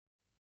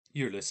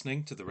You're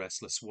listening to the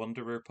Restless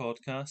Wanderer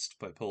podcast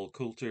by Paul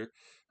Coulter,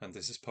 and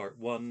this is part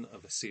one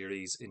of a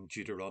series in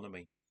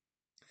Deuteronomy.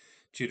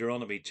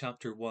 Deuteronomy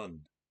chapter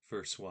 1,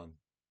 verse 1.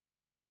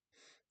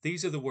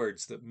 These are the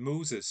words that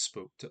Moses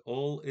spoke to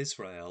all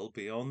Israel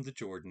beyond the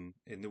Jordan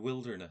in the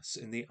wilderness,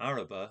 in the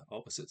Arabah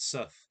opposite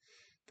Suph,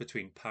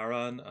 between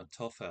Paran and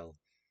Tophel,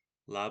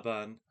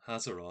 Laban,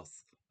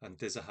 Hazeroth, and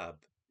Dizahab.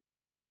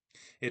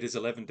 It is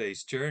 11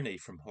 days' journey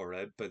from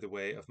Horeb by the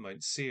way of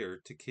Mount Seir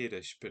to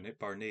Kadesh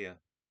Barnea.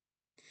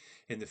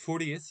 In the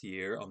 40th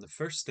year, on the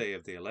first day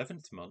of the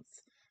 11th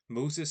month,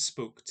 Moses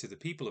spoke to the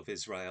people of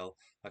Israel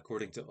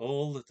according to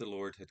all that the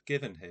Lord had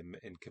given him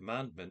in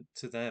commandment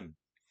to them,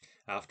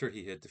 after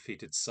he had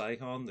defeated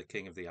Sihon, the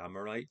king of the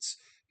Amorites,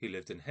 who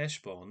lived in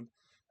Heshbon,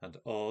 and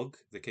Og,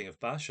 the king of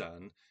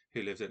Bashan,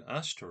 who lived in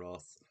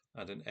Ashtaroth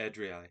and in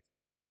Edrei.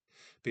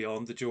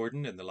 Beyond the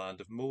Jordan, in the land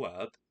of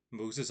Moab,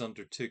 Moses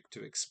undertook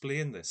to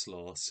explain this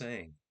law,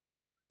 saying,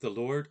 "The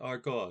Lord our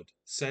God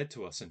said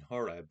to us in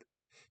Horeb,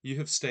 'You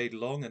have stayed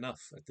long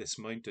enough at this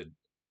mountain.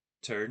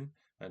 Turn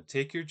and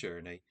take your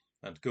journey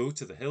and go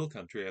to the hill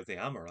country of the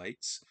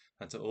Amorites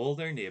and to all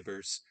their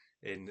neighbors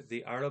in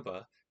the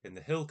Arabah, in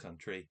the hill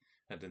country,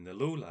 and in the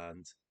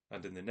lowland,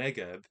 and in the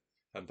Negeb,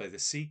 and by the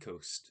sea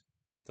coast,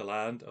 the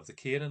land of the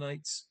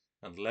Canaanites,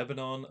 and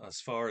Lebanon as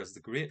far as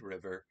the great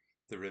river,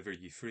 the river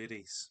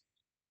Euphrates.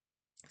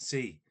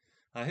 See,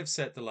 I have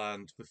set the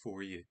land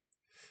before you.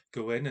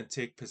 Go in and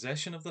take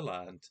possession of the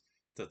land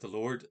that the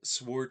Lord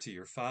swore to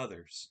your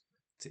fathers,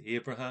 to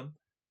Abraham,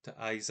 to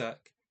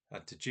Isaac,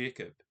 and to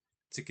Jacob,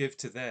 to give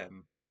to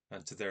them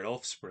and to their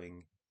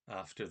offspring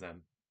after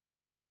them."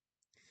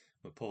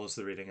 We'll pause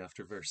the reading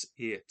after verse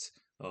 8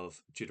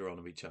 of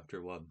Deuteronomy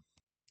chapter 1.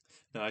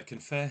 Now, I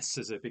confess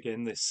as I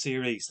begin this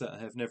series that I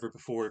have never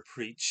before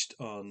preached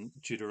on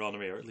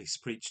Deuteronomy, or at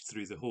least preached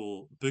through the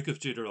whole book of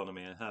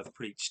Deuteronomy. I have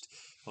preached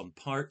on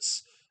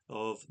parts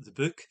of the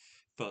book,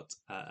 but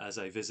as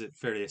I visit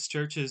various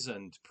churches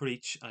and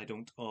preach, I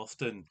don't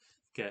often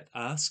get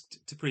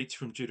asked to preach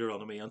from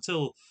Deuteronomy.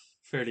 Until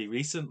fairly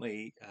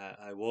recently,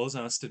 I was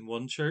asked in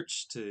one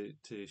church to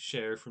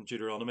share from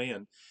Deuteronomy,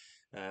 and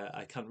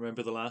I can't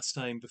remember the last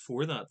time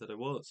before that I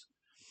was.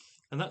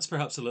 And that's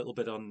perhaps a little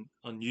bit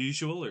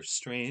unusual or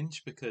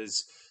strange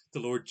because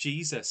the Lord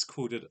Jesus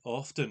quoted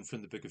often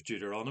from the book of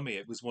Deuteronomy.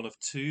 It was one of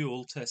two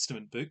Old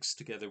Testament books,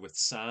 together with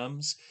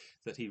Psalms,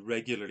 that he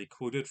regularly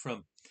quoted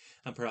from.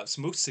 And perhaps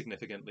most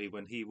significantly,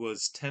 when he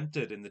was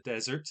tempted in the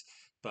desert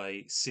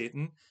by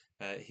Satan,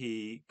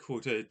 he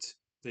quoted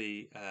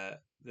the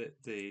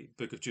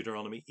book of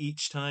Deuteronomy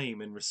each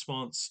time in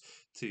response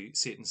to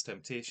Satan's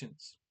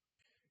temptations.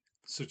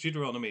 So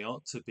Deuteronomy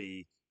ought to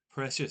be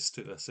precious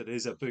to us. It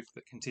is a book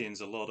that contains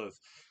a lot of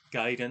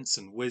guidance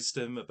and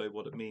wisdom about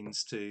what it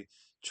means to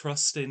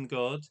trust in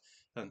God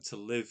and to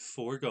live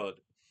for God.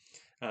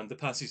 And the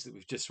passage that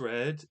we've just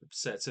read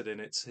sets it in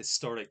its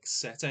historic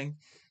setting.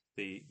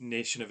 The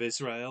nation of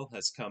Israel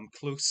has come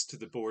close to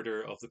the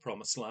border of the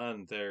Promised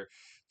Land. They're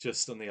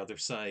just on the other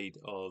side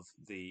of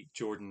the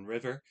Jordan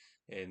River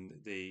in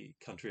the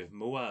country of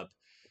Moab.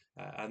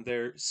 And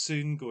they're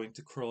soon going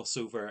to cross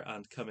over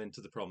and come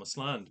into the Promised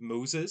Land.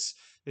 Moses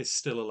is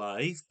still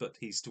alive, but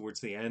he's towards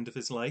the end of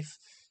his life.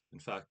 In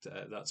fact,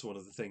 that's one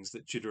of the things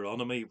that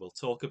Deuteronomy will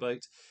talk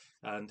about.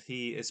 And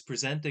he is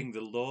presenting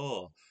the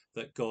law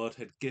that God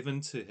had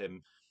given to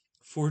him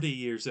 40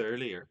 years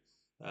earlier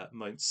at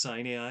Mount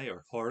Sinai,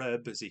 or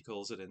Horeb as he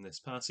calls it in this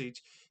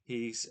passage.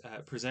 He's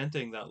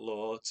presenting that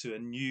law to a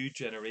new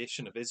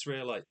generation of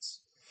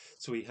Israelites.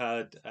 So he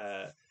had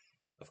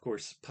of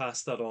course,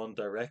 passed that on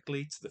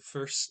directly to the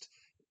first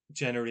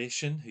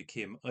generation who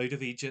came out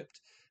of Egypt.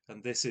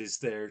 And this is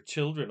their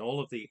children, all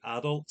of the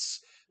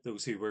adults,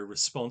 those who were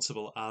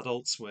responsible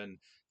adults when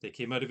they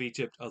came out of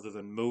Egypt, other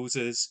than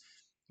Moses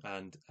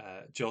and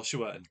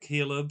Joshua and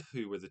Caleb,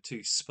 who were the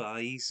two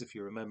spies, if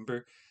you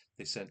remember.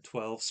 They sent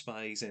 12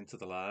 spies into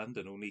the land,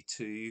 and only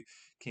two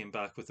came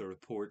back with a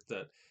report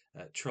that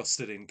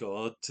trusted in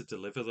God to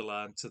deliver the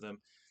land to them.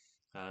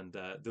 And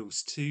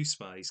those two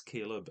spies,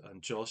 Caleb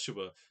and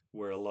Joshua,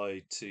 were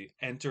allowed to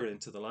enter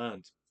into the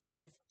land.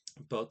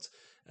 But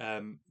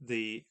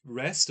the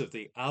rest of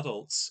the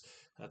adults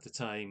at the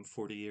time,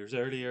 40 years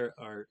earlier,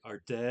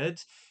 are dead,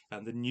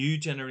 and the new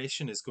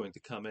generation is going to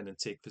come in and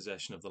take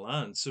possession of the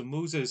land. So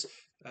Moses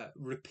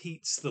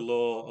repeats the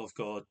law of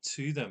God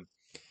to them.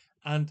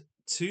 And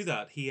to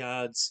that, he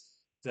adds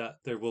that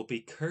there will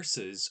be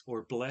curses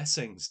or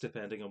blessings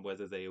depending on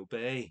whether they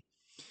obey.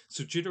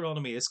 So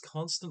Deuteronomy is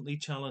constantly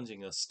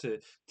challenging us to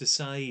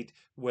decide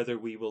whether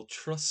we will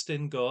trust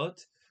in God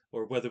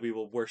or whether we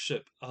will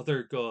worship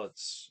other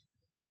gods.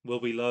 Will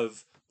we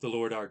love the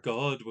Lord our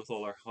God with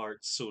all our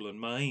heart, soul, and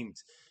mind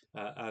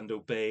and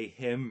obey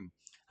Him?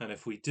 And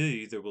if we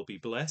do, there will be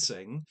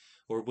blessing.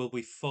 Or will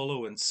we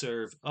follow and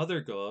serve other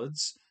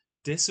gods,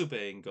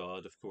 disobeying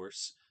God, of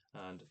course,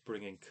 and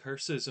bringing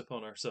curses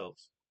upon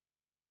ourselves?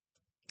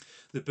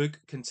 The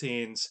book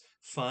contains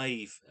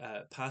five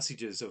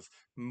passages of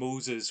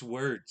Moses'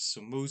 words.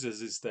 So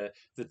Moses is the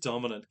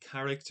dominant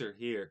character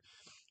here.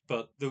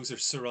 but those are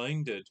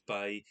surrounded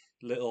by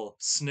little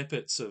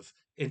snippets of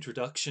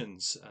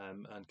introductions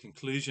and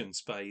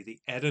conclusions by the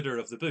editor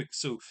of the book.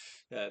 So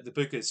the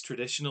book is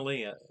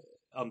traditionally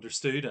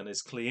understood and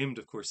is claimed,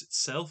 of course,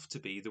 itself to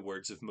be the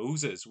words of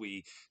Moses.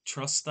 We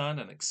trust that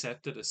and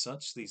accept it as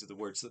such. These are the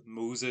words that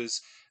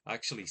Moses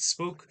actually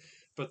spoke.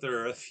 But there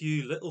are a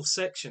few little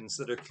sections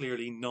that are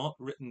clearly not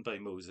written by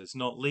Moses,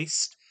 not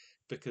least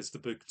because the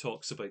book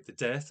talks about the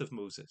death of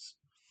Moses.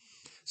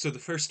 So the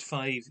first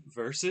 5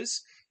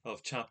 verses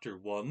of chapter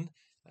 1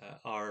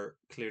 are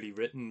clearly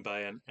written by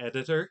an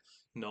editor,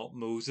 not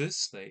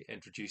Moses. They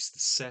introduce the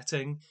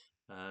setting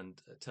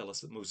and tell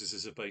us that Moses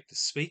is about to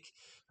speak.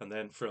 And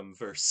then from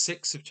verse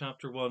 6 of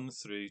chapter 1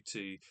 through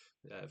to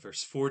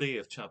verse 40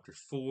 of chapter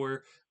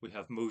 4, we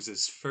have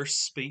Moses'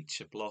 first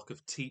speech, a block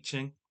of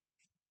teaching.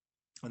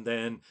 And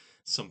then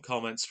some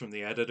comments from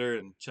the editor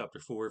in chapter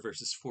 4,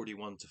 verses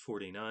 41 to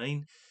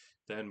 49.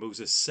 Then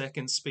Moses'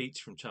 second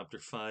speech from chapter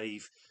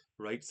 5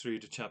 right through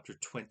to chapter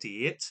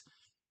 28,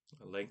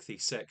 a lengthy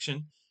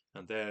section.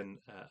 And then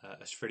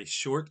a very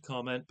short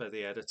comment by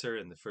the editor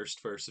in the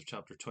first verse of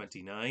chapter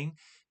 29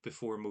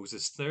 before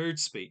Moses' third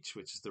speech,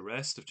 which is the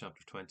rest of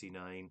chapter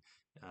 29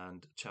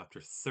 and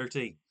chapter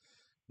 30.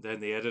 Then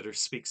the editor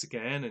speaks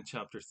again in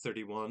chapter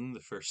 31, the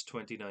first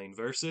 29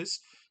 verses.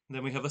 And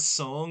then we have a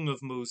song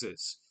of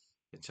Moses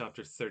in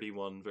chapter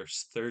 31,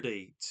 verse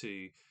 30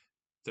 to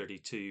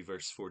 32,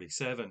 verse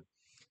 47.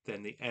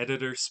 Then the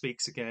editor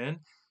speaks again,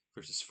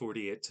 verses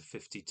 48 to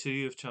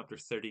 52 of chapter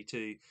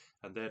 32.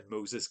 And then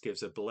Moses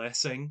gives a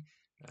blessing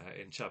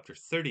in chapter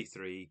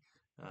 33.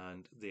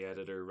 And the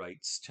editor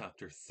writes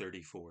chapter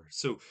 34.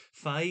 So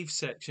 5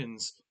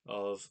 sections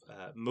of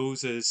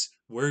Moses,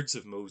 words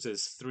of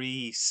Moses,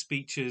 3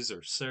 speeches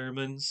or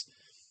sermons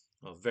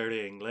of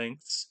varying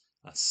lengths,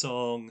 a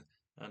song,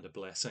 and a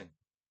blessing.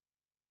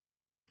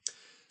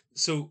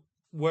 So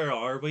where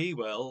are we?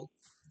 Well,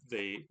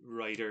 the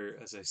writer,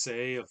 as I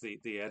say, of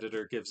the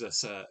editor gives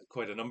us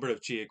quite a number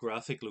of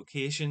geographic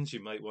locations.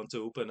 You might want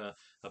to open a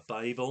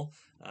Bible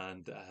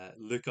and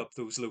look up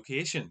those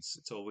locations.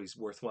 It's always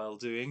worthwhile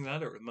doing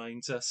that. It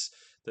reminds us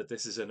that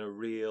this is in a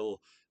real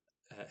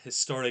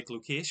historic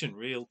location,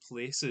 real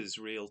places,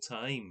 real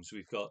times.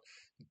 We've got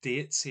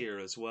dates here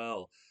as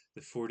well.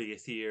 The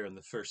 40th year and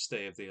the first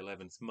day of the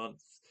 11th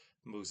month,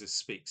 Moses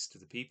speaks to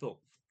the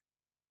people.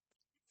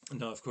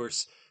 Now, of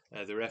course,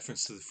 the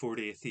reference to the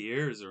 40th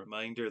year is a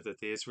reminder that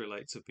the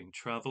Israelites have been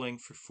traveling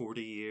for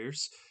 40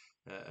 years,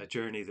 a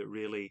journey that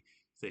really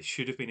they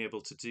should have been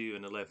able to do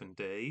in 11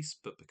 days,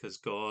 but because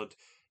God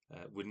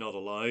would not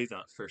allow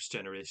that first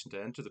generation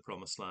to enter the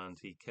promised land,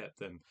 he kept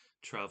them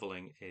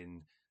traveling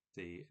in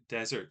the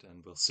desert,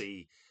 and we'll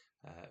see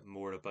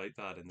more about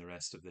that in the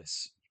rest of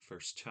this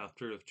first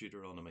chapter of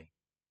Deuteronomy.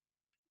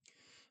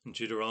 And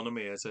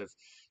Deuteronomy, as I've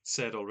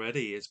said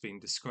already, is being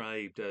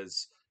described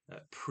as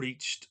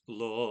preached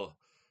law.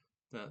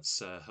 That's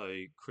how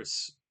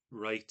Chris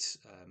Wright,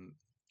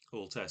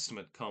 Old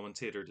Testament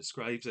commentator,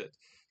 describes it.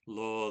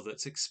 Law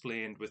that's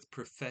explained with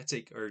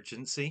prophetic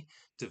urgency,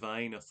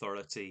 divine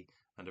authority,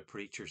 and a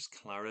preacher's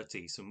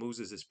clarity. So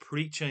Moses is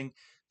preaching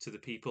to the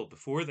people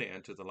before they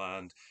enter the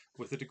land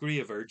with a degree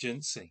of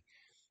urgency.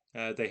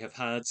 They have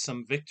had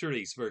some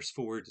victories. Verse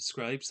 4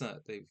 describes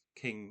that.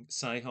 King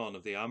Sihon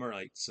of the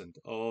Amorites and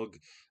Og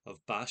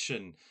of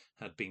Bashan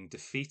had been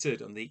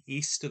defeated on the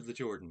east of the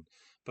Jordan.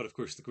 But of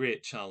course, the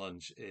great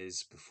challenge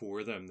is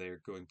before them.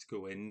 They're going to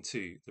go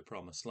into the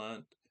promised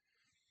land.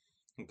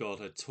 And God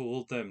had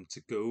told them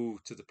to go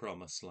to the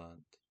promised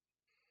land.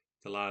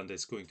 The land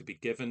is going to be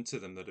given to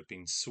them that had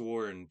been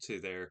sworn to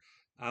their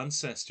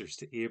ancestors,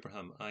 to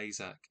Abraham,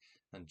 Isaac,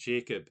 and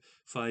Jacob,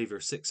 500 or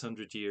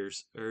 600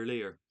 years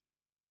earlier.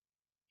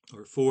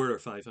 Or 400 or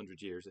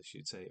 500 years, I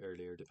should say,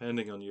 earlier,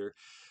 depending on your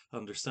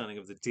understanding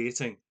of the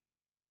dating.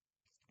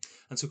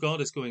 And so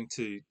God is going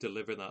to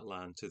deliver that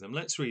land to them.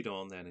 Let's read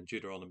on then in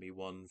Deuteronomy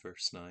 1,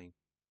 verse 9.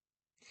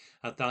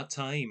 At that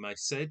time I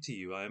said to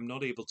you, I am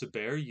not able to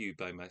bear you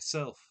by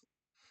myself.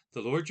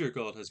 The Lord your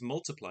God has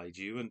multiplied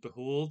you, and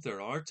behold,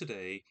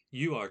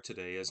 you are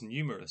today as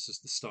numerous as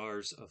the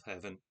stars of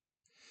heaven.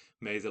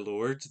 May the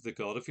Lord, the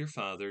God of your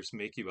fathers,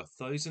 make you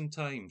 1,000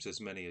 times as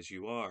many as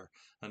you are,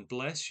 and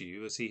bless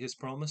you as he has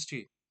promised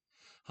you.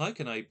 How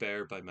can I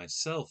bear by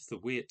myself the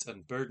weight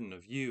and burden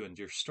of you and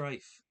your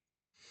strife?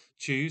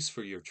 Choose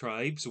for your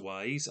tribes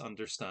wise,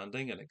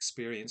 understanding, and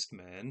experienced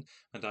men,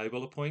 and I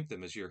will appoint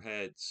them as your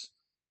heads.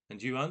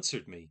 And you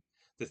answered me,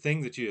 the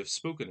thing that you have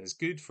spoken is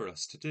good for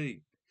us to do.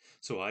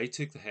 So I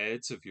took the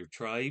heads of your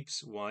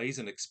tribes, wise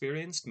and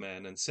experienced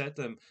men, and set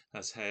them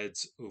as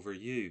heads over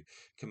you,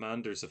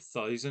 commanders of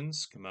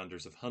thousands,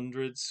 commanders of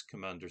hundreds,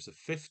 commanders of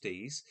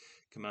 50s,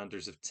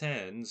 commanders of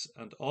 10s,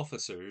 and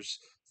officers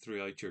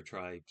throughout your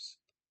tribes.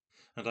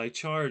 And I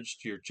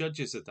charged your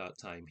judges at that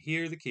time,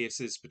 hear the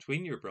cases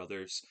between your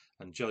brothers,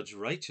 and judge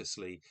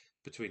righteously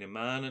between a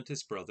man and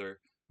his brother,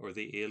 or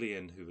the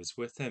alien who is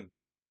with him.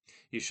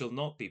 You shall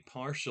not be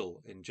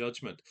partial in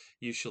judgment.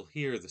 You shall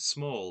hear the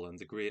small and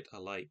the great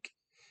alike.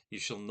 You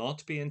shall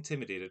not be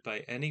intimidated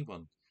by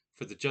anyone,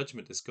 for the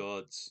judgment is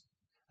God's.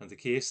 And the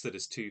case that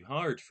is too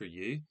hard for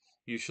you,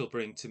 you shall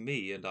bring to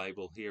me, and I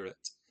will hear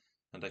it.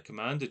 And I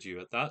commanded you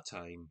at that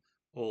time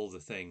all the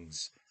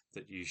things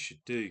that you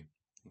should do.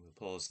 And we'll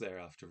pause there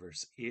after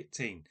verse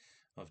 18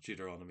 of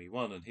Deuteronomy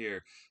 1. And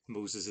here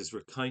Moses is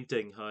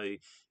recounting how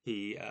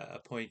he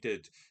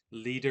appointed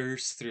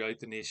leaders throughout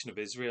the nation of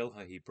Israel,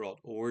 how he brought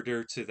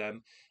order to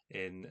them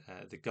in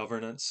the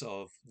governance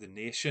of the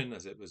nation,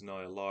 as it was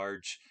now a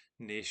large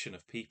nation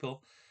of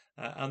people.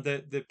 And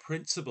the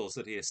principles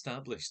that he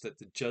established, that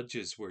the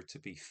judges were to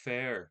be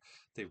fair,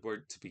 they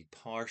weren't to be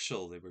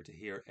partial, they were to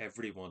hear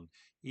everyone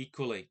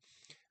equally.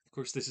 Of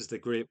course, this is the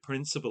great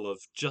principle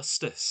of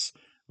justice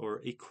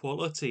or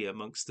equality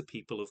amongst the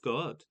people of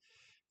God.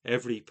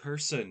 Every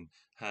person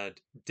had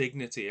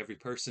dignity, every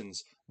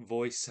person's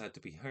voice had to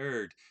be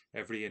heard,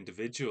 every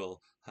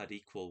individual had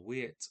equal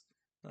weight.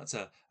 That's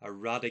a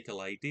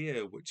radical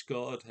idea which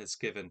God has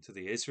given to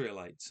the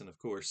Israelites, and of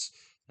course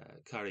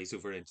carries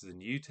over into the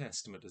New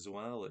Testament as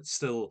well. It's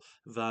still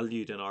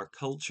valued in our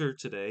culture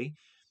today,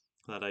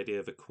 that idea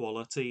of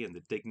equality and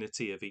the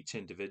dignity of each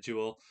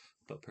individual,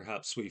 but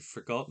perhaps we've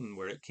forgotten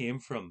where it came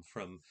from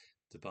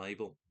the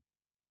Bible.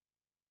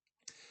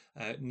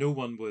 No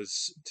one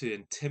was to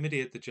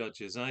intimidate the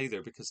judges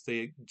either, because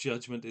the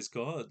judgment is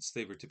God's.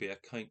 They were to be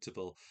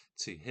accountable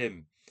to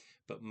him.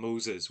 But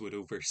Moses would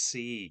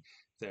oversee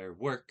their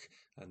work,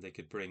 and they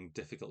could bring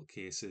difficult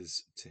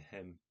cases to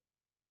him.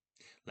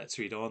 Let's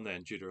read on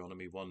then,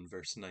 Deuteronomy 1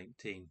 verse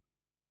 19.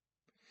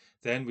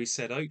 Then we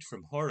set out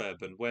from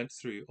Horeb and went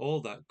through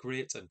all that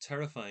great and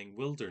terrifying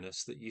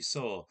wilderness that you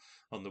saw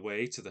on the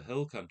way to the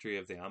hill country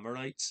of the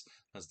Amorites,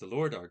 as the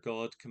Lord our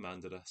God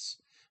commanded us.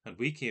 And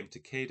we came to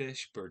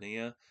Kadesh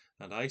Barnea,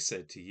 and I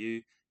said to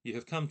you, you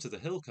have come to the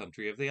hill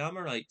country of the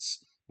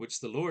Amorites,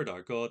 which the Lord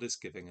our God is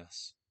giving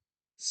us.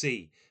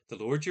 See, the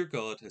Lord your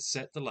God has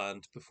set the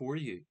land before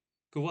you.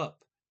 Go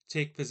up,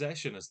 take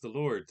possession as the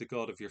Lord, the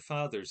God of your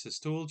fathers, has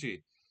told you.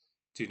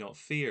 Do not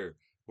fear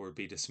or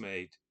be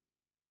dismayed.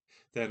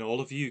 Then all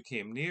of you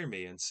came near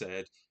me and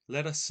said,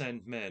 let us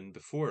send men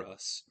before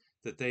us,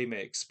 that they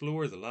may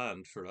explore the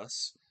land for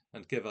us,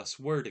 and give us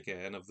word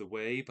again of the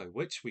way by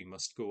which we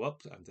must go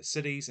up and the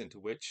cities into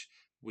which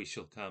we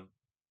shall come.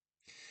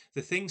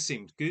 The thing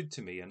seemed good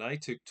to me, and I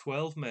took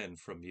 12 men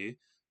from you,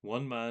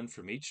 1 man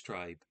from each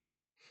tribe.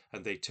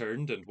 And they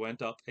turned and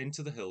went up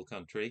into the hill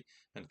country,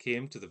 and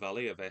came to the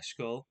valley of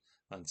Eshcol,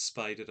 and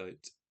spied it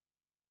out.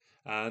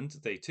 And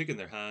they took in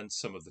their hands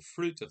some of the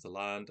fruit of the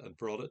land, and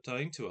brought it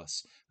down to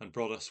us, and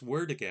brought us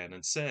word again,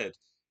 and said,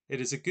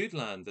 it is a good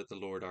land that the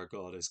Lord our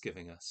God is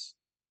giving us.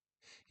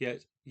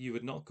 Yet you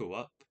would not go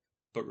up,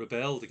 but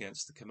rebelled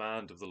against the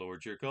command of the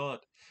Lord your God.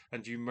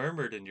 And you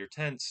murmured in your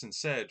tents, and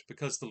said,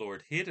 because the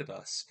Lord hated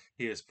us,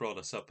 he has brought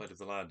us up out of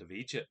the land of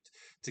Egypt,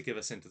 to give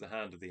us into the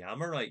hand of the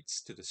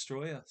Amorites, to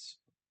destroy us.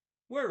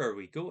 Where are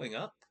we going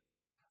up?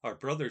 Our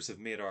brothers have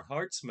made our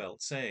hearts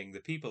melt, saying,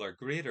 the people are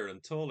greater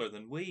and taller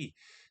than we.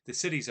 The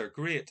cities are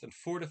great and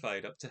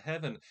fortified up to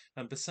heaven,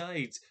 and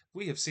besides,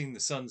 we have seen the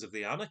sons of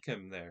the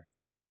Anakim there.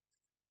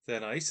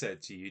 Then I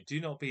said to you, do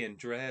not be in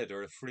dread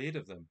or afraid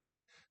of them.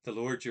 The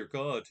Lord your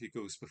God, who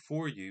goes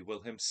before you,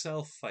 will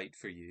himself fight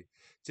for you,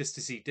 just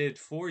as he did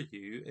for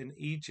you in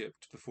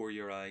Egypt before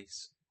your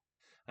eyes.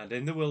 And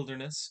in the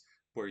wilderness,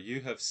 where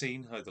you have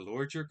seen how the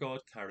Lord your God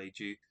carried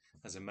you,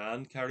 as a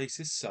man carries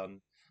his son,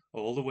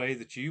 all the way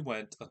that you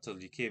went until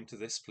you came to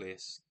this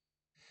place.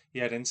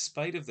 Yet in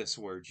spite of this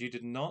word, you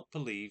did not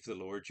believe the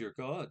Lord your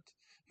God,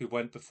 who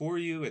went before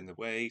you in the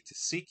way to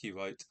seek you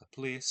out a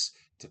place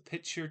to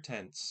pitch your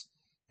tents,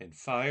 in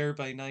fire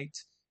by night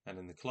and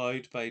in the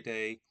cloud by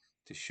day,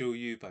 to show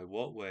you by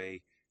what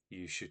way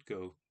you should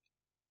go.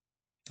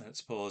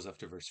 Let's pause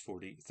after verse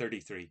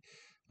 33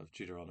 of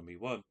Deuteronomy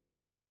 1.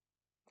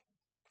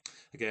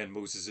 Again,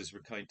 Moses is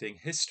recounting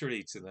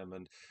history to them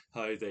and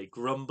how they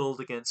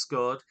grumbled against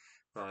God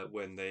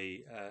when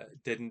they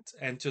didn't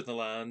enter the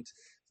land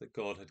that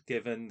God had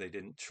given. They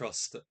didn't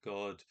trust that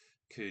God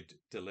could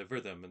deliver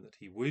them and that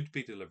he would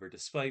be delivered,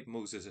 despite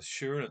Moses'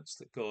 assurance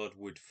that God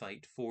would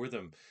fight for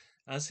them,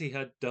 as he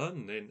had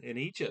done in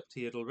Egypt.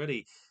 He had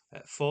already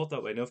fought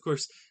that way. Now, of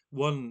course,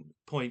 one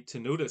point to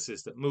notice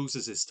is that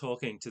Moses is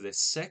talking to this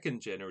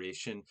second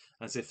generation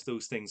as if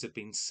those things had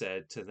been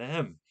said to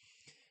them.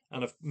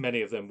 And if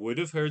many of them would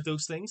have heard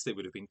those things, they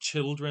would have been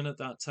children at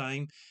that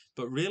time.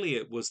 But really,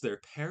 it was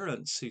their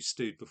parents who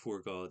stood before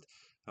God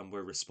and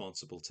were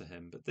responsible to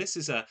him. But this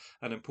is an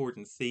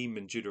important theme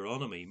in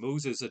Deuteronomy.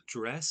 Moses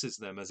addresses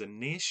them as a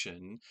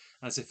nation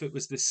as if it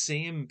was the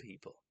same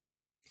people.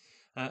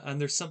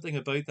 And there's something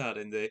about that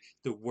in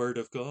the word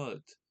of God,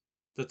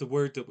 that the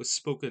word that was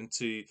spoken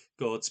to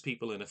God's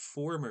people in a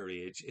former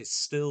age is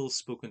still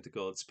spoken to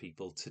God's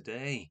people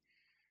today.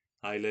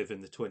 I live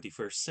in the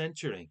 21st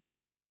century.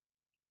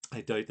 I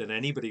doubt that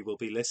anybody will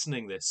be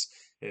listening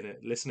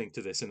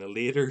to this in a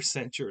later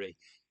century,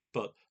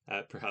 but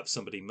perhaps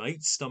somebody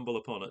might stumble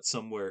upon it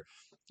somewhere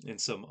in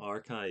some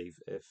archive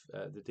if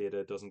the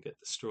data doesn't get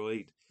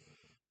destroyed.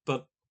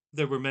 But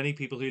there were many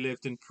people who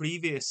lived in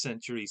previous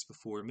centuries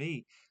before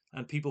me,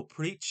 and people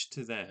preached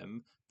to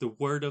them the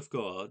word of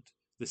God,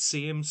 the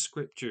same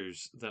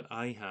scriptures that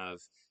I have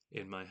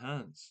in my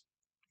hands.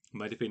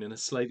 Might have been in a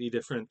slightly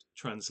different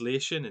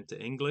translation into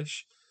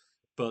English,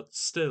 but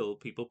still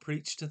people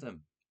preached to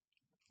them.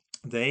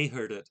 They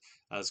heard it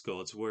as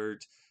God's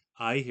word.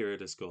 I hear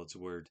it as God's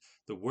word.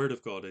 The word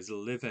of God is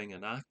living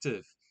and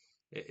active.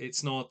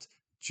 It's not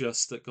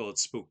just that God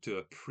spoke to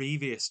a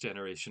previous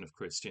generation of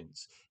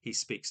Christians. He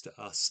speaks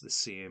to us the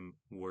same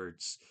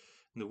words.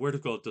 And the word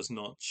of God does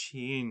not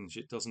change.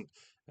 It doesn't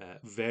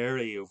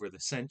vary over the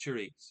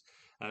centuries.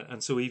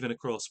 And so even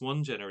across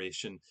one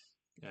generation,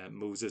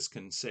 Moses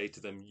can say to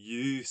them,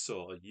 you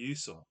saw, you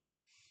saw.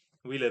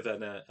 We live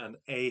in an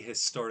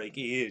ahistoric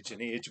age,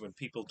 an age when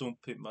people don't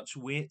put much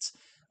weight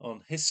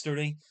on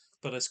history.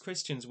 But as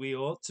Christians, we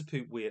ought to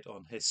put weight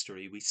on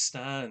history. We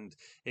stand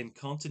in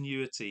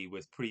continuity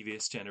with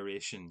previous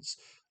generations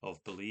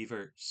of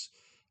believers.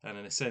 And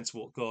in a sense,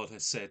 what God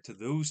has said to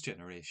those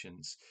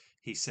generations,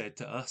 He said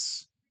to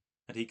us.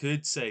 And He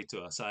could say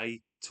to us, I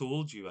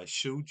told you, I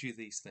showed you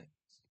these things.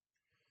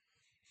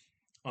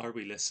 Are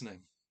we listening?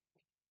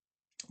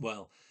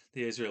 Well,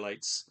 the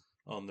Israelites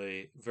on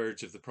the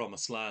verge of the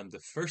promised land the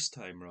first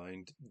time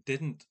round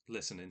didn't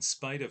listen. In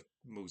spite of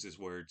Moses'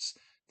 words,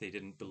 they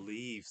didn't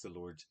believe the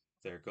Lord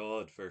their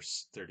God,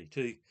 verse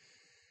 32,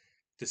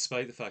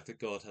 despite the fact that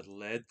God had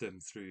led them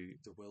through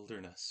the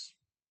wilderness.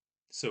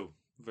 So,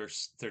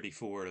 verse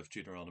 34 of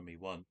Deuteronomy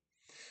 1.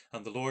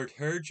 And the Lord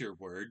heard your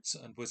words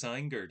and was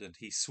angered, and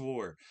he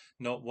swore,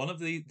 not one of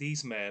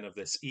these men of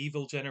this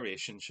evil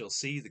generation shall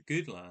see the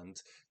good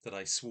land that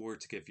I swore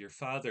to give your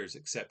fathers,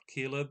 except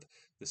Caleb,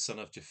 the son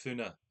of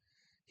Jephunneh.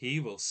 He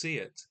will see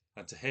it,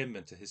 and to him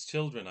and to his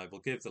children I will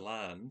give the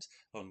land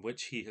on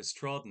which he has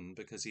trodden,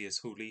 because he has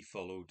wholly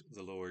followed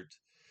the Lord.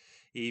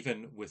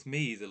 Even with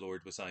me the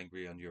Lord was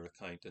angry on your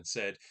account, and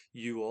said,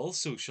 you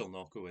also shall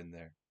not go in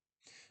there.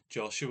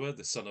 Joshua,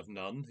 the son of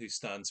Nun, who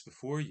stands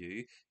before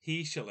you,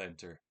 he shall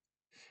enter.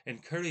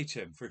 Encourage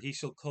him, for he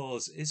shall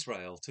cause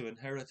Israel to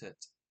inherit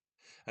it.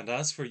 And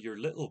as for your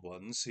little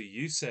ones, who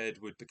you said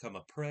would become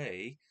a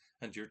prey,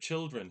 and your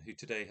children, who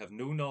today have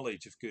no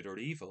knowledge of good or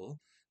evil,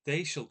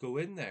 they shall go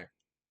in there.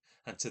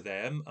 And to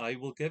them I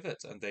will give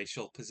it, and they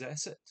shall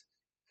possess it.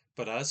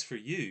 But as for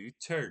you,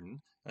 turn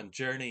and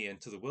journey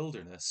into the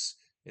wilderness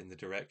in the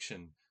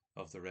direction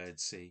of the Red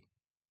Sea.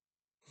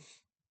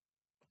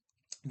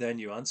 Then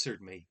you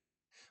answered me,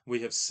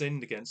 we have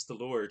sinned against the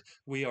Lord.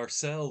 We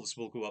ourselves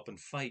will go up and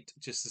fight,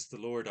 just as the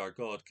Lord our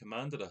God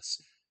commanded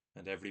us.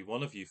 And every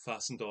one of you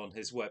fastened on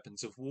his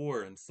weapons of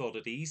war and thought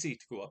it easy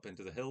to go up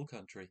into the hill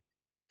country.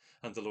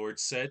 And the Lord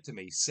said to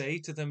me, say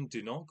to them,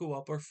 do not go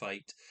up or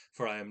fight,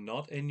 for I am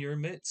not in your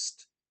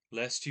midst,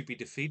 lest you be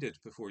defeated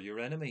before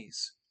your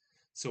enemies.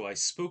 So I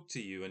spoke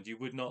to you, and you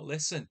would not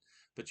listen,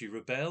 but you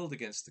rebelled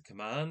against the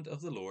command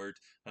of the Lord,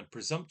 and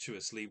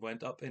presumptuously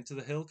went up into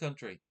the hill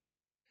country.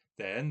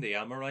 Then the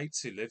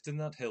Amorites who lived in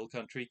that hill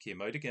country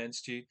came out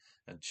against you,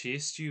 and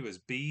chased you as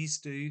bees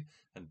do,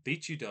 and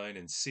beat you down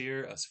in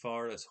Seir as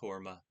far as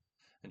Hormah.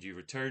 And you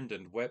returned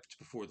and wept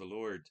before the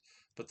Lord.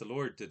 But the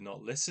Lord did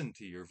not listen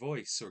to your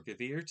voice or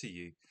give ear to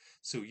you.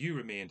 So you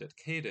remained at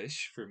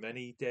Kadesh for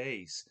many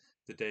days,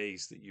 the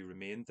days that you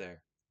remained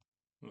there.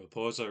 We'll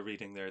pause our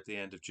reading there at the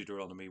end of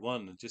Deuteronomy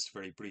 1, and just a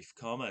very brief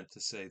comment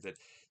to say that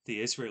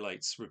the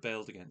Israelites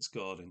rebelled against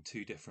God in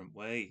two different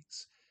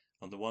ways.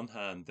 On the one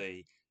hand,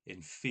 they,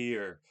 in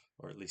fear,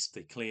 or at least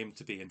they claimed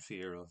to be in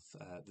fear of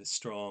the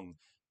strong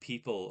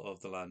people of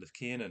the land of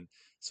Canaan.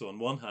 So on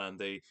one hand,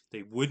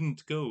 they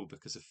wouldn't go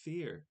because of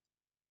fear.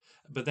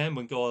 But then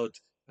when God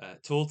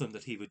told them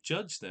that he would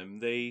judge them,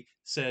 they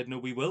said, no,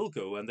 we will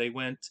go, and they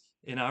went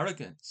in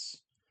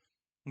arrogance.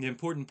 The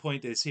important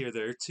point is here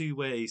there are two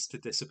ways to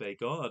disobey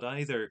God,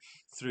 either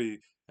through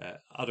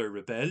utter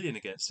rebellion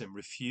against him,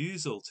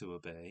 refusal to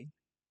obey,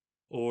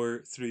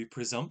 or through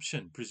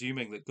presumption,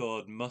 presuming that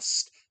God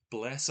must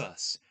bless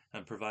us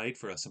and provide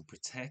for us and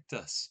protect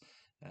us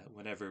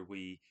whenever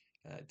we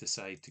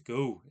decide to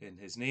go in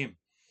his name,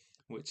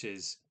 which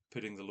is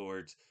putting the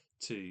Lord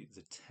to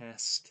the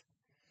test.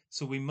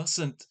 So we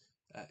mustn't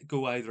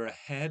go either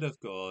ahead of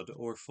God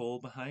or fall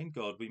behind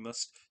God. We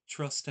must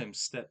trust him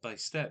step by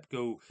step,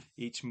 go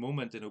each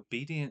moment in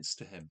obedience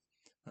to him.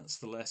 That's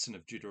the lesson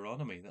of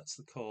Deuteronomy. That's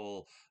the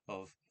call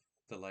of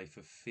the life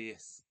of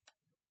faith.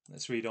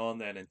 Let's read on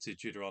then into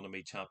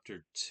Deuteronomy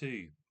chapter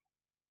 2,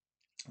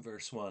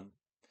 verse 1.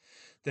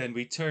 Then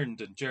we turned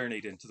and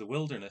journeyed into the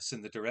wilderness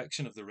in the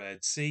direction of the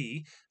Red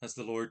Sea, as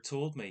the Lord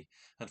told me,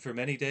 and for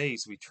many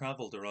days we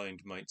travelled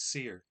around Mount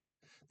Seir.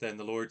 Then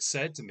the Lord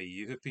said to me,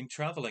 you have been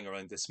travelling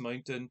around this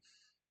mountain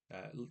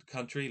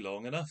country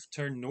long enough.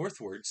 Turn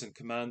northwards and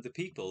command the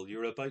people.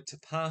 You're about to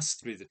pass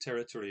through the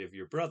territory of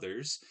your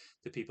brothers,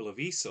 the people of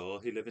Esau,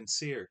 who live in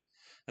Seir,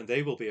 and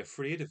they will be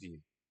afraid of you.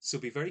 So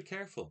be very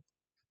careful.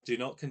 Do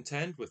not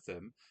contend with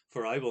them,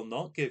 for I will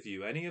not give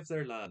you any of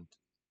their land.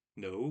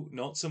 No,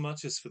 not so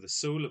much as for the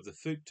sole of the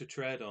foot to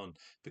tread on,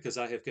 because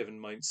I have given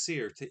Mount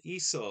Seir to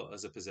Esau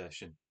as a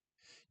possession.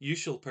 You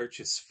shall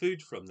purchase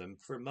food from them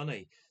for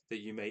money, that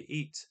you may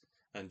eat,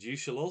 and you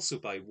shall also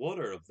buy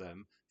water of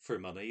them for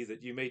money,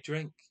 that you may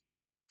drink.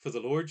 For the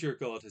Lord your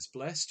God has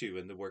blessed you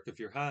in the work of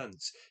your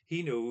hands.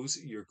 He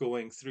knows you're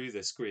going through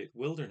this great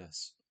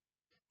wilderness.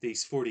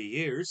 These 40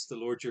 years the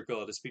Lord your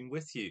God has been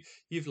with you.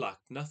 You've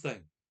lacked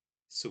nothing.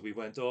 So we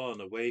went on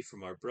away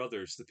from our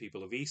brothers, the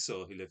people of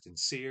Esau, who lived in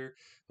Seir,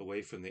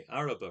 away from the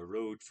Arabah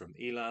road from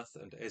Elath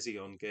and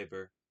Ezion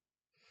Geber.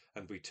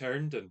 And we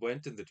turned and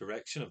went in the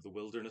direction of the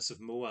wilderness of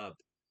Moab.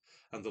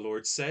 And the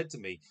Lord said to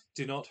me,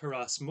 Do not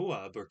harass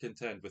Moab or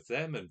contend with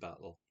them in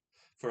battle.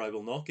 For I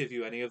will not give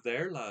you any of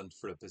their land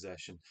for a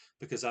possession,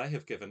 because I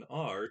have given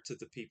Ar to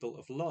the people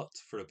of Lot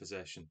for a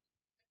possession.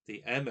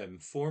 The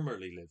Emim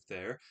formerly lived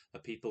there, a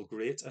people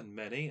great and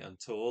many and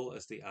tall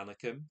as the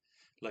Anakim.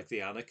 Like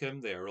the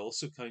Anakim, they are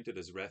also counted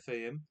as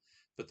Rephaim,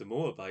 but the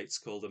Moabites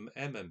call them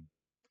Emim.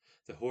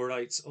 The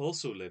Horites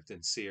also lived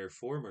in Seir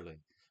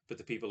formerly, but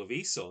the people of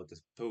Esau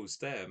deposed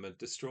them and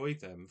destroyed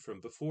them from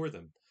before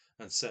them,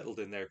 and settled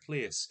in their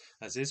place,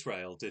 as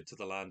Israel did to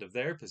the land of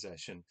their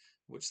possession,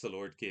 which the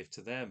Lord gave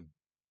to them.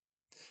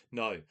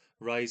 Now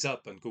rise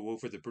up and go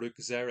over the brook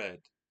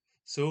Zered.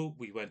 So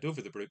we went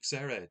over the brook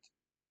Zered.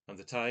 And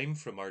the time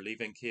from our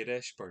leaving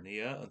Kadesh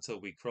Barnea until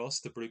we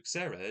crossed the brook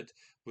Zered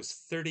was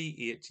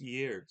 38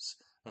 years,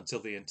 until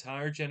the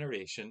entire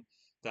generation,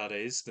 that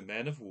is, the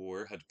men of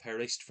war, had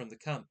perished from the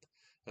camp,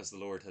 as the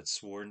Lord had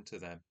sworn to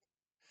them.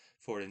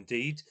 For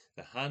indeed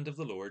the hand of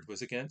the Lord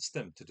was against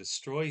them to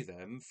destroy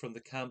them from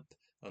the camp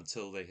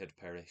until they had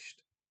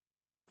perished.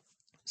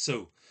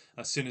 So,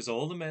 as soon as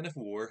all the men of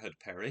war had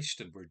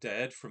perished and were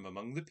dead from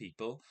among the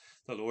people,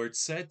 the Lord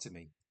said to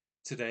me,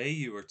 Today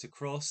you are to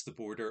cross the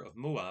border of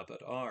Moab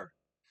at Ar.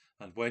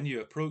 And when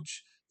you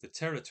approach the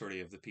territory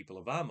of the people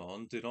of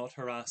Ammon, do not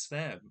harass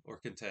them or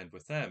contend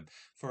with them,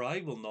 for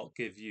I will not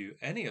give you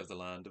any of the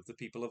land of the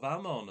people of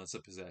Ammon as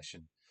a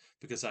possession,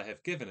 because I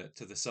have given it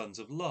to the sons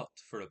of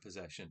Lot for a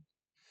possession.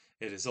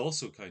 It is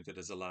also counted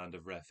as a land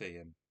of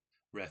Rephaim.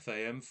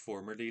 Rephaim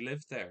formerly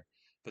lived there,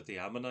 but the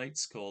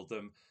Ammonites called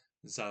them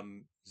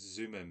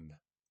Zamzummim,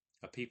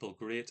 a people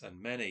great and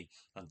many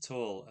and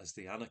tall as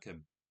the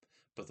Anakim.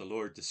 But the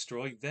Lord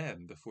destroyed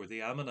them before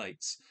the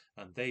Ammonites,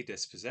 and they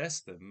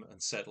dispossessed them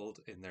and settled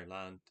in their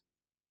land.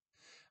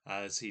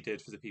 As he did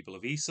for the people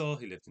of Esau,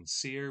 who lived in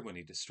Seir, when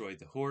he destroyed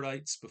the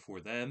Horites before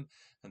them,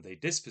 and they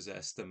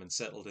dispossessed them and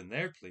settled in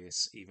their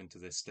place even to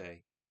this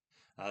day.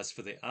 As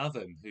for the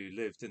Avim, who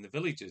lived in the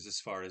villages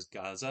as far as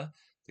Gaza,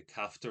 the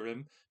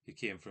Caphtorim, who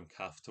came from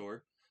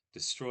Caphtor,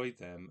 destroyed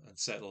them and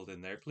settled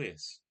in their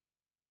place.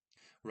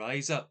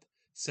 Rise up,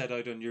 set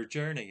out on your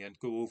journey, and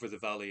go over the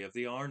valley of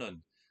the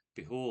Arnon.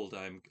 Behold,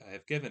 I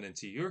have given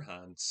into your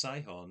hand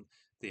Sihon,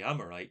 the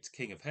Amorite,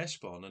 king of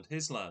Heshbon, and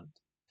his land.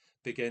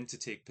 Begin to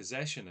take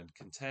possession and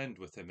contend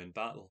with him in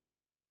battle.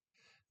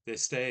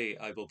 This day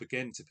I will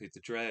begin to put the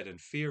dread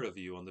and fear of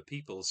you on the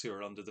peoples who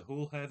are under the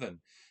whole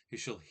heaven, who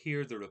shall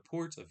hear the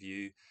report of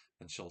you,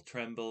 and shall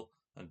tremble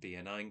and be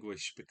in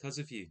anguish because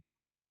of you.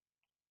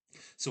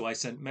 So I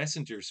sent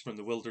messengers from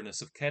the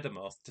wilderness of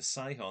Kedemoth to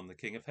Sihon the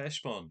king of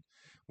Heshbon,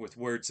 with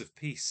words of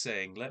peace,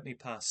 saying, Let me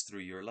pass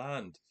through your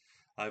land.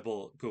 I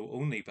will go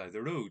only by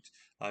the road.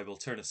 I will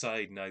turn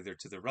aside neither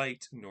to the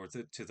right nor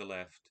to the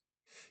left.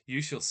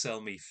 You shall sell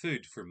me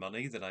food for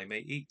money that I may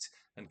eat,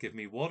 and give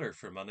me water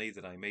for money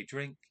that I may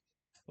drink.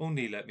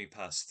 Only let me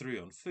pass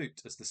through on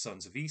foot, as the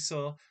sons of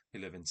Esau, who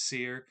live in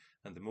Seir,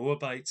 and the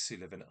Moabites, who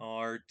live in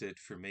Ar, did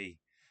for me,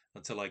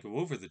 until I go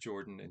over the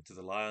Jordan into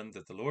the land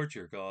that the Lord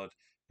your God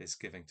is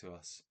giving to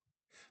us.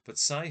 But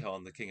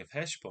Sihon, the king of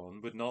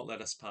Heshbon, would not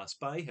let us pass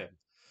by him.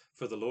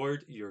 For the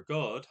Lord your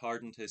God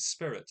hardened his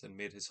spirit and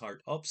made his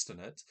heart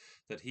obstinate,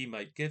 that he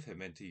might give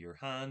him into your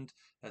hand,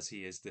 as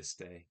he is this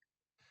day.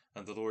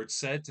 And the Lord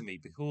said to me,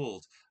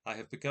 Behold, I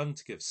have begun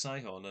to give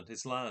Sihon and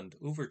his land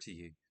over to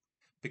you.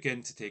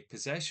 Begin to take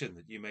possession,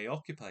 that you may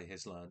occupy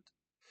his land.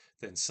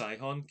 Then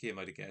Sihon came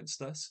out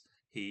against us,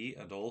 he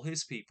and all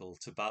his people,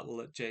 to battle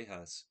at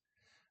Jahaz.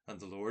 And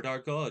the Lord our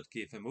God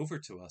gave him over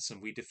to us,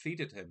 and we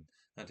defeated him,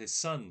 and his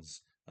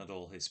sons, and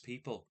all his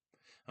people.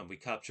 And we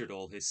captured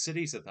all his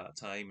cities at that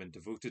time, and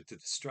devoted to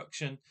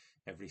destruction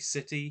every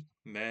city,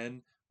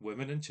 men,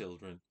 women, and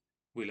children.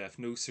 We left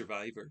no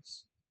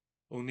survivors.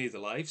 Only the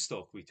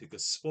livestock we took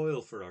as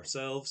spoil for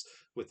ourselves,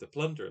 with the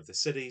plunder of the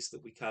cities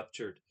that we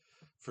captured.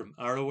 From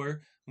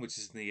Aroer, which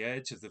is in the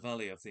edge of the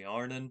valley of the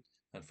Arnon,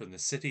 and from the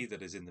city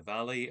that is in the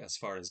valley as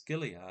far as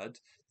Gilead,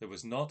 there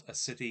was not a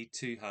city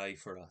too high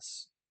for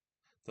us.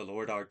 The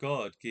Lord our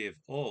God gave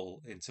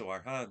all into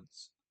our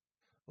hands.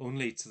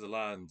 Only to the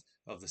land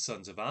of the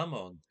sons of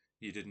Ammon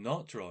you did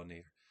not draw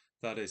near,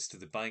 that is, to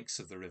the banks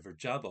of the river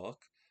Jabbok,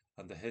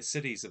 and the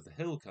cities of the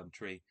hill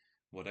country,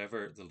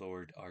 whatever the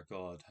Lord our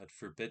God had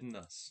forbidden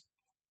us.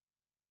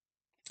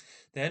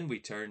 Then we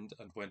turned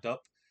and went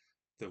up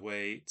the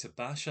way to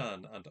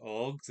Bashan, and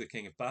Og, the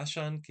king of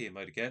Bashan, came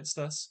out against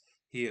us,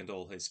 he and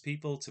all his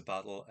people, to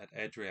battle at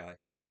Edrei.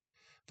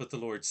 But the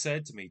Lord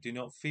said to me, Do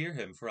not fear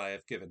him, for I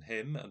have given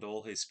him and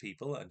all his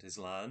people and his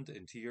land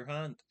into your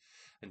hand.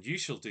 And you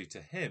shall do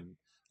to him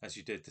as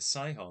you did to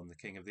Sihon, the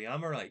king of the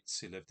Amorites,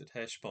 who lived at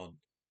Heshbon.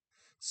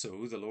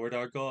 So the Lord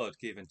our God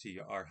gave into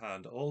our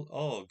hand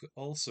Og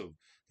also,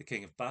 the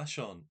king of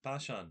Bashan,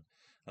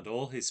 and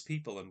all his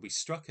people, and we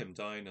struck him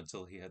down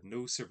until he had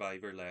no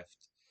survivor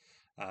left.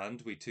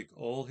 And we took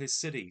all his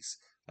cities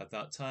at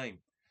that time.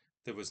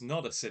 There was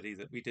not a city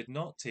that we did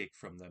not take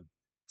from them.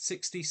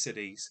 60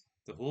 cities,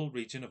 the whole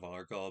region of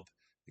Argob,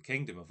 the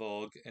kingdom of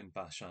Og in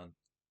Bashan.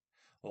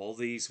 All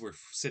these were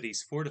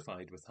cities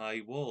fortified with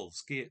high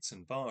walls, gates,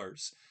 and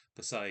bars,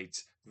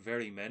 besides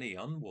very many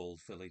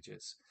unwalled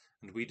villages.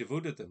 And we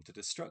devoted them to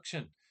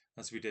destruction,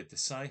 as we did to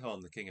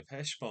Sihon the king of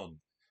Heshbon,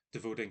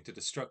 devoting to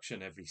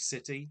destruction every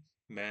city,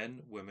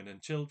 men, women,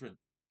 and children.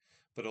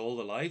 But all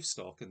the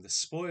livestock and the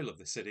spoil of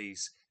the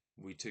cities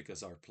we took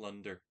as our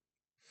plunder.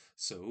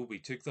 So we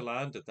took the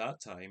land at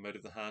that time out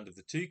of the hand of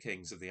the 2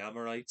 kings of the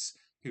Amorites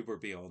who were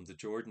beyond the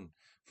Jordan,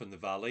 from the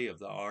valley of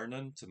the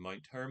Arnon to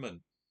Mount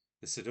Hermon.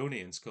 The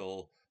Sidonians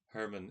call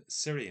Hermon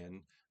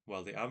Syrian,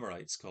 while the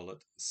Amorites call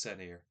it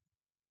Senir.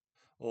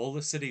 All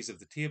the cities of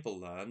the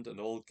tableland, and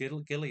all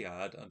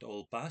Gilead, and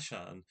all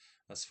Bashan,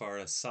 as far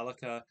as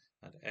Salakah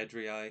and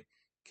Edrei,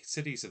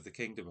 cities of the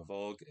kingdom of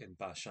Og in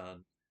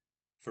Bashan.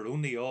 For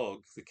only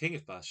Og, the king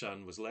of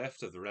Bashan, was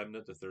left of the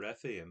remnant of the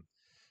Rephaim.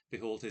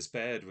 Behold, his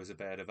bed was a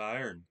bed of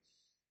iron.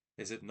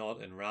 Is it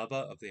not in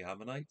Rabbah of the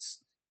Ammonites?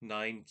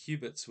 9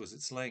 cubits was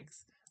its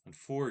length, and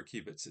 4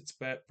 cubits its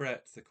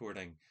breadth,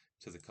 according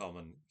to the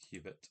common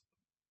cubit.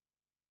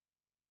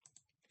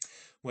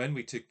 When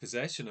we took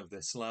possession of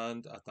this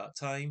land at that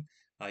time,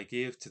 I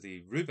gave to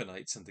the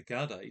Reubenites and the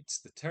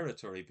Gadites the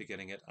territory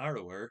beginning at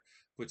Aroer,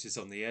 which is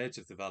on the edge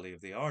of the valley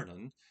of the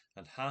Arnon,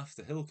 and half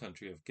the hill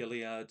country of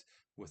Gilead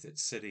with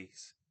its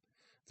cities.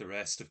 The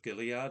rest of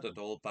Gilead and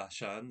all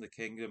Bashan, the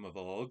kingdom of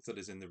Og that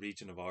is in the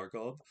region of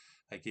Argob,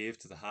 I gave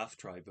to the half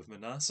tribe of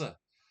Manasseh.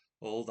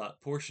 All that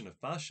portion of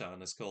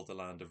Bashan is called the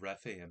land of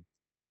Rephaim.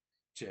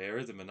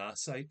 Jair the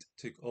Manassite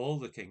took all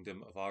the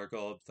kingdom of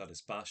Argob, that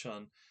is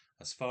Bashan,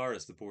 as far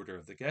as the border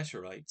of the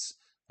Geshurites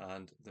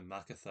and the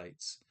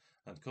Maccathites,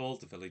 and called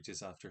the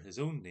villages after his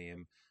own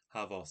name,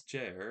 Havoth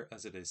Jair,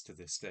 as it is to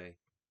this day.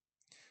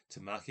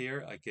 To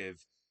Machir I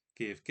gave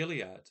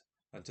Gilead,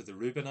 and to the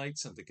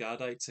Reubenites and the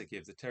Gadites I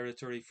gave the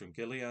territory from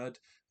Gilead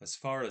as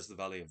far as the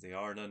valley of the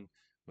Arnon,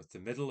 with the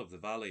middle of the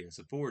valley as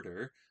a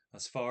border,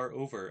 as far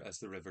over as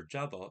the river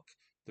Jabbok,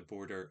 the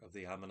border of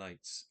the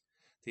Ammonites.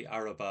 The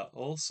Arabah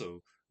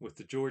also, with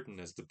the Jordan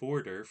as the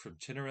border from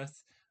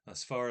Chinnereth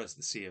as far as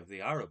the sea of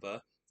the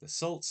Arabah, the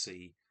salt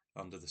sea,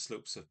 under the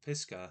slopes of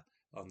Pisgah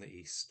on the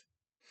east.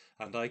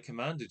 And I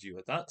commanded you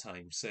at that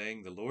time,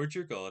 saying, the Lord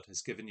your God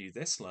has given you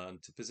this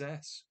land to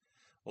possess.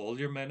 All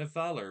your men of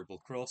valor will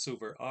cross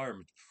over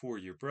armed before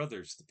your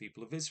brothers, the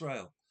people of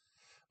Israel.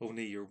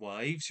 Only your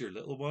wives, your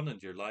little one,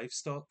 and your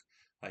livestock,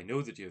 I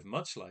know that you have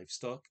much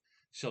livestock,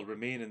 shall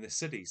remain in the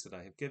cities that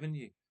I have given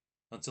you,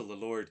 until the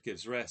Lord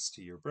gives rest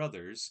to your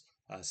brothers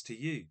as to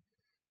you.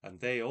 And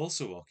they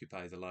also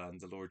occupy the land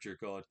the Lord your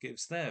God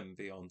gives them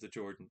beyond the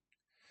Jordan.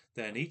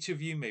 Then each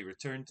of you may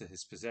return to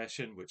his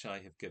possession which I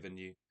have given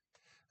you.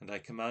 And I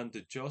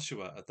commanded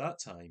Joshua at that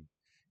time,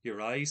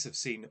 your eyes have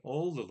seen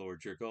all the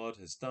Lord your God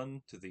has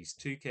done to these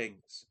 2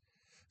 kings.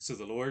 So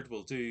the Lord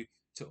will do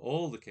to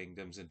all the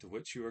kingdoms into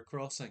which you are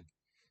crossing.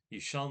 You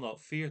shall not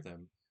fear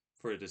them,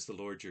 for it is the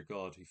Lord your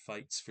God who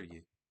fights for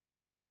you.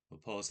 We'll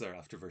pause there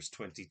after verse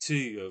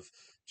 22 of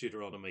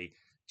Deuteronomy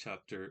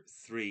chapter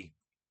 3.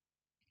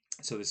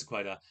 So this is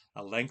quite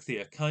a lengthy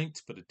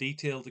account, but a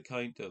detailed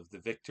account of the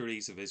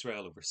victories of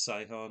Israel over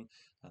Sihon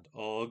and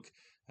Og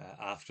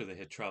after they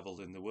had traveled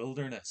in the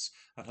wilderness,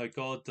 and how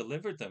God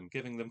delivered them,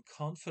 giving them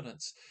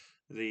confidence.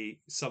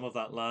 Some of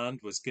that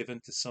land was given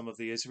to some of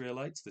the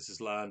Israelites. This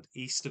is land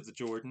east of the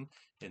Jordan,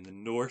 in the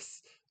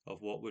north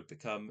of what would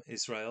become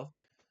Israel.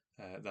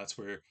 That's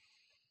where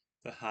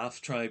the half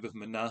tribe of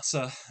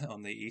Manasseh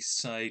on the east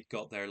side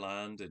got their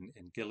land in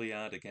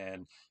Gilead.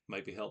 Again,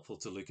 might be helpful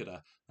to look at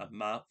a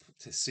map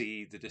to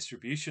see the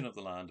distribution of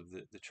the land of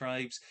the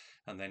tribes.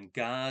 And then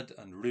Gad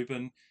and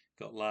Reuben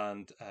got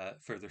land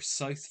further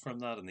south from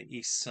that on the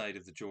east side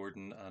of the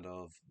Jordan and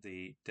of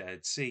the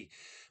Dead Sea.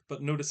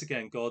 But notice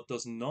again, God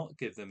does not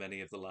give them any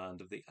of the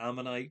land of the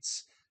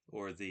Ammonites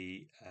or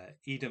the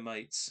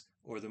Edomites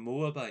or the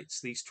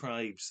Moabites, these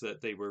tribes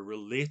that they were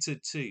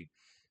related to.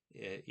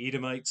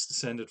 Edomites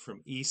descended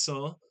from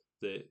Esau,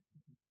 the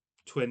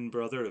twin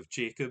brother of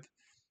Jacob,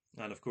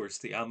 and of course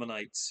the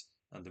Ammonites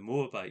and the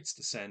Moabites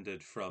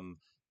descended from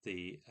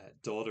the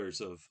daughters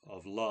of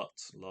Lot.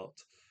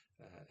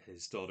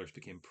 His daughters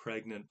became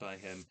pregnant by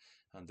him,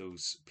 and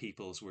those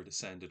peoples were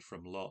descended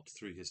from Lot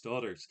through his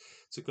daughters.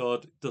 So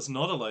God does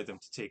not allow them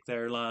to take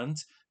their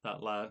land.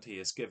 That land he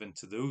has given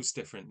to those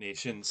different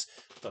nations,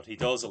 but he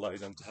does allow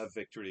them to have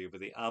victory over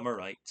the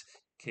Amorite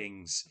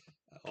kings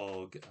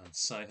Og and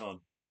Sihon.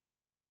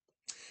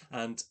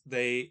 And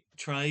the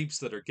tribes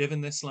that are given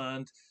this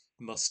land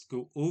must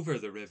go over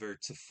the river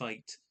to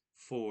fight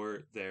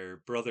for their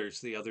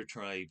brothers, the other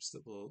tribes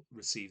that will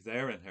receive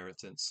their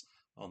inheritance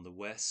on the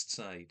west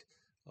side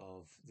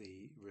of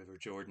the River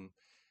Jordan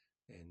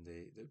in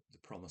the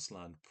promised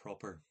land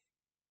proper.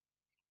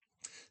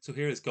 So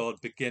here is God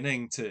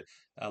beginning to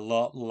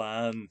allot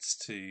land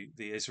to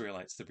the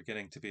Israelites. They're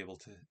beginning to be able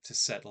to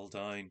settle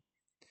down.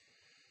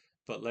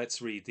 But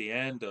let's read the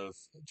end of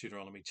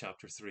Deuteronomy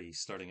chapter 3,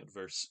 starting at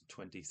verse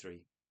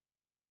 23.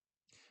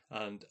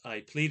 And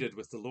I pleaded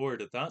with the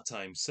Lord at that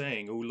time,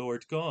 saying, O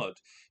Lord God,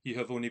 you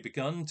have only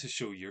begun to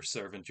show your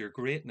servant your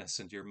greatness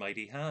and your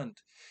mighty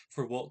hand.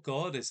 For what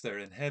God is there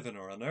in heaven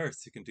or on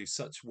earth who can do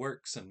such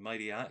works and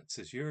mighty acts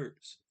as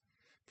yours?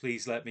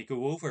 Please let me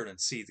go over and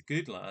see the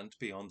good land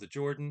beyond the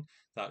Jordan,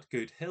 that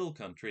good hill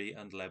country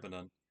and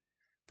Lebanon.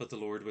 But the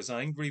Lord was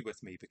angry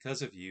with me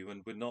because of you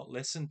and would not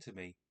listen to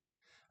me.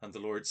 And the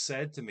Lord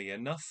said to me,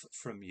 Enough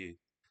from you.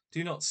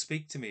 Do not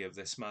speak to me of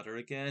this matter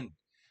again.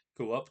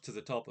 Go up to the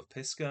top of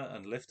Pisgah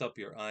and lift up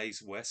your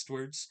eyes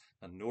westwards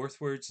and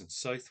northwards and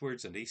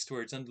southwards and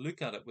eastwards and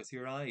look at it with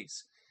your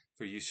eyes,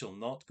 for you shall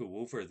not go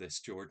over this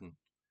Jordan.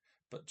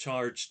 But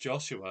charge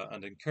Joshua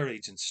and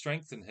encourage and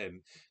strengthen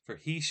him, for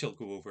he shall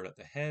go over at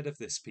the head of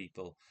this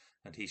people,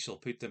 and he shall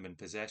put them in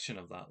possession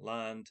of that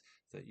land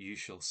that you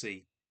shall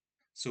see.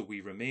 So we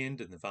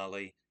remained in the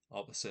valley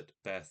opposite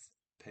Beth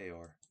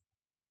Peor.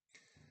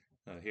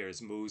 Now, here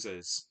is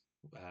Moses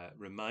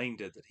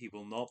reminded that he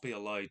will not be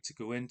allowed to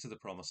go into the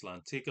promised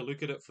land. Take a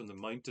look at it from the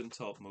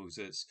mountaintop,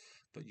 Moses,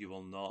 but you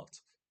will not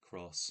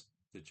cross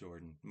the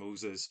Jordan.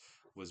 Moses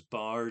was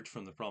barred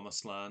from the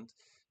promised land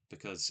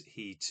because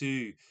he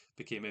too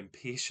became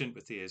impatient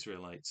with the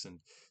Israelites and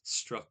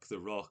struck the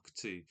rock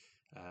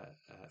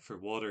for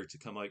water to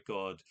come out.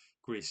 God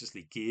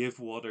graciously gave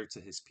water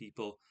to his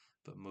people,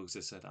 but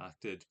Moses had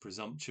acted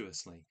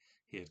presumptuously.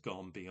 He had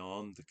gone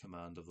beyond the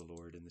command of the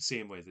Lord in the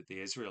same way that the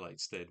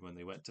Israelites did when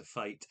they went to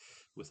fight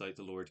without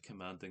the Lord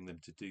commanding them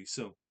to do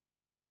so.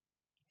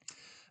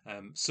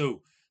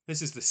 So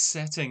this is the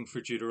setting for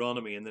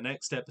Deuteronomy. In the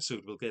next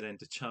episode, we'll get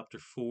into chapter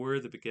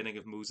 4, the beginning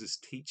of Moses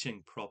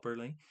teaching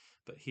properly.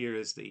 But here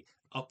is the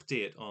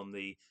update on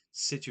the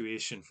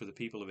situation for the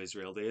people of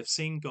Israel. They have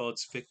seen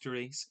God's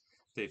victories.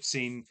 They've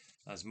seen,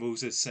 as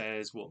Moses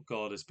says, what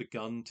God has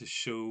begun to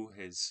show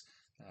his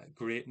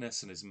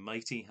greatness and his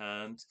mighty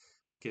hand,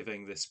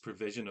 giving this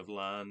provision of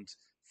land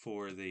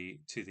to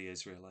the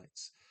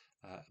Israelites.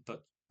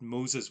 But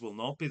Moses will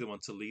not be the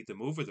one to lead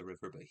them over the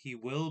river, but he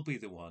will be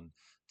the one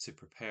to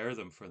prepare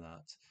them for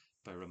that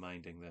by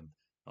reminding them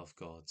of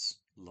God's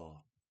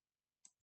law.